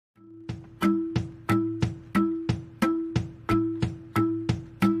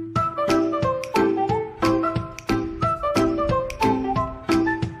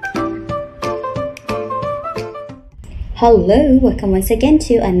Hello, welcome once again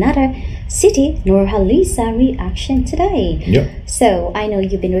to another Siti Nurhaliza reaction today. Yep. So I know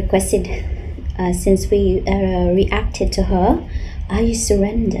you've been requested since we reacted to her. Are You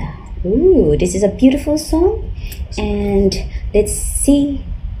Surrender? Ooh, this is a beautiful song, and let's see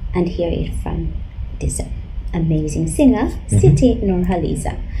and hear it from this amazing singer, Siti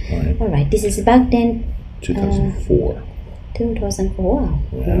Nurhaliza. All right, this is back then. 2004. 2004. Wow,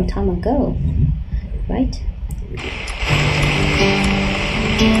 a long time ago. Right.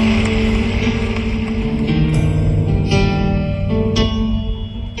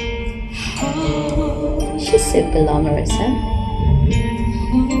 She's so glamorous, huh?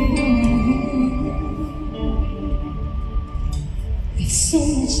 There's so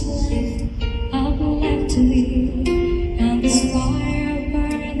much life I would like to live, and this fire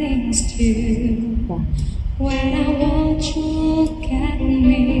burning still. Wow. When I watch you look at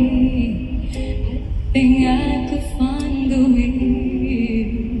me, I think I could find a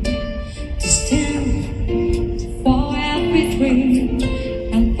way to stand for everything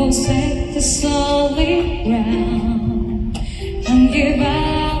and forsake the solid ground and give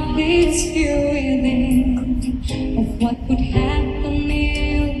up this fear within of what would happen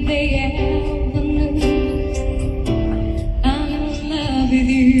if they ever knew I'm in love with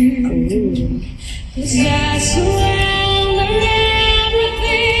you. 'Cause I surrender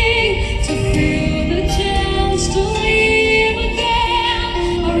everything to feel the chance to live again.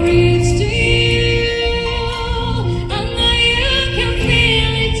 I reach to you, I know you can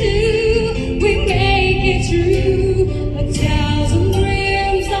feel it too. We make it through 1,000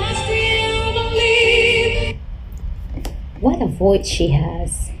 dreams I still believe. What a voice she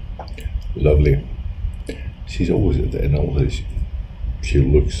has. Lovely. She's always at the end, always. She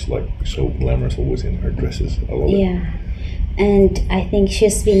looks like so glamorous always in her dresses. I love it. Yeah, and I think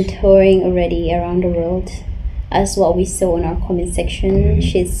she's been touring already around the world, as what we saw in our comment section.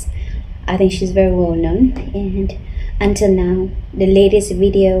 I think she's very well known, and until now, the latest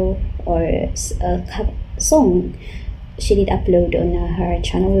video or song she did upload on her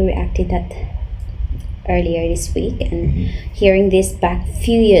channel. We reacted that earlier this week, and hearing this back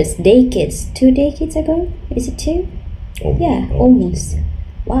few years, decades, 2 decades ago. Is it 2? Almost.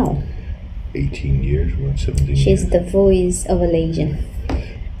 Wow. 18 years or 17 years. She's the voice of a legend.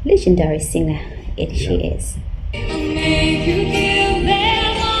 Legendary singer, she is. I make you give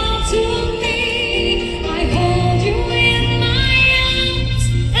them all to me. I hold you in my arms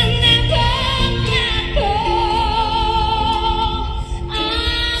and never let go. I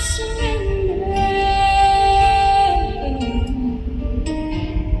surrender.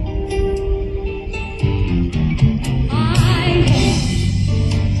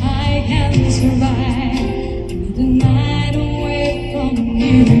 I can survive the night away from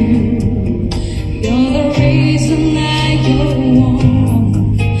you. You're the reason that you're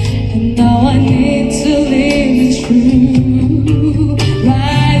warm, and now I need to live it true.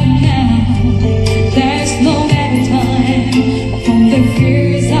 Right now, there's no better time. From the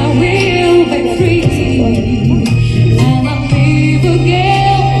fears I will be free, and I'll live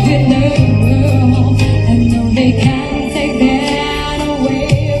again with love. I know they can't take that away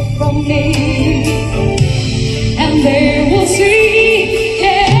from me, and they will see.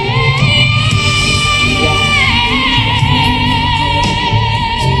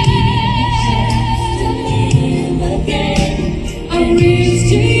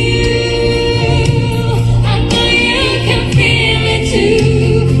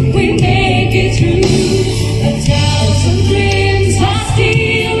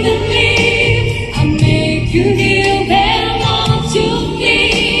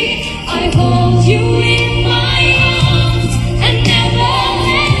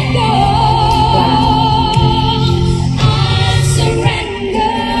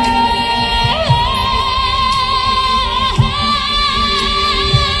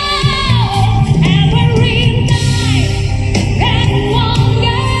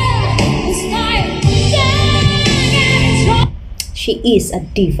 She is a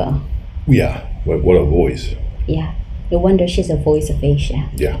diva. Yeah, what a voice. Yeah, no wonder she's a voice of Asia.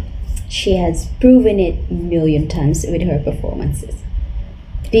 Yeah. She has proven it a million times with her performances.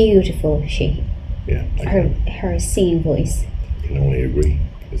 Beautiful she. Yeah. Her singing voice. I can only agree.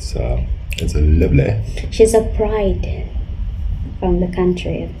 It's a lovely. She's a pride from the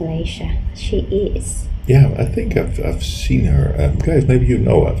country of Malaysia. She is. Yeah, I think I've seen her. Guys, maybe you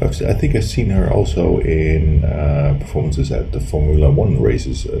know. I think I've seen her also in performances at the Formula One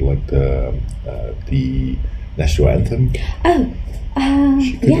races, like the national anthem. Oh,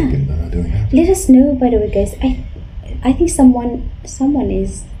 She could have been doing that. Let us know, by the way, guys. I think someone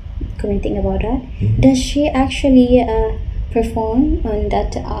is commenting about that. Does she actually perform on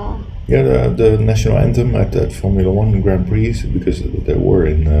that? Yeah, the national anthem at Formula One Grand Prix, because they were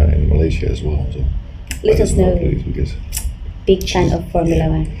in Malaysia as well. So Let us know. please, because Big fan of Formula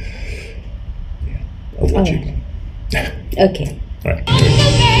One. I'll watch it. Okay. All right.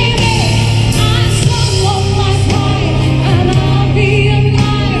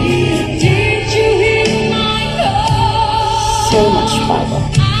 So much power.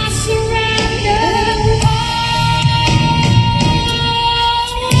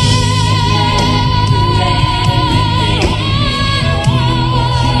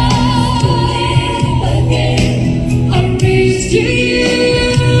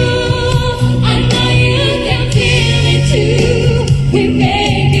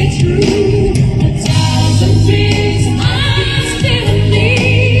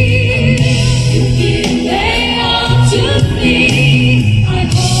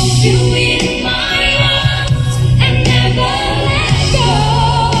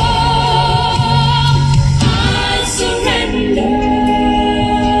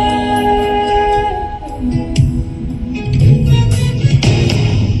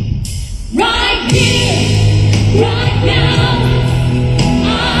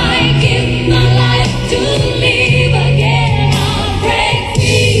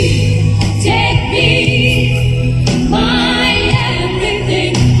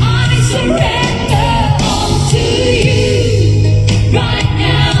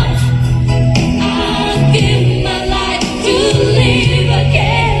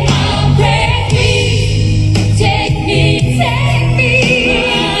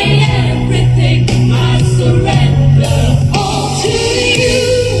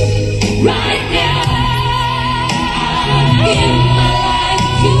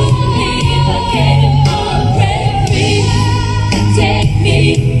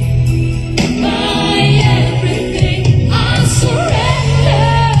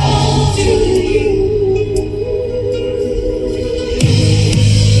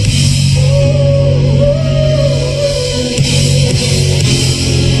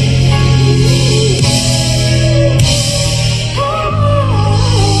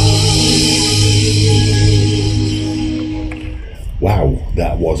 Wow,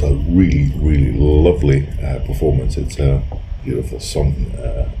 that was a really lovely performance. It's a beautiful song.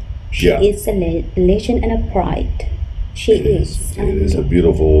 She is a legend and a pride. She is. It is a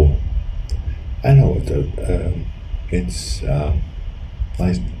beautiful. I know it's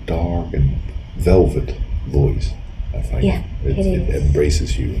nice, dark and velvet voice. I find it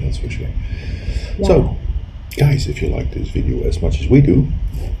embraces you. That's for sure. Wow. So, guys, if you like this video as much as we do,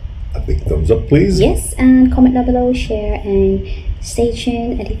 a big thumbs up, please. Yes, and comment down below, share, and stay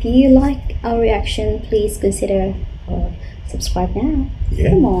tuned. And if you like our reaction, please consider subscribe now. Yeah.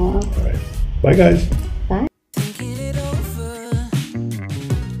 Come on. All right. Bye, guys.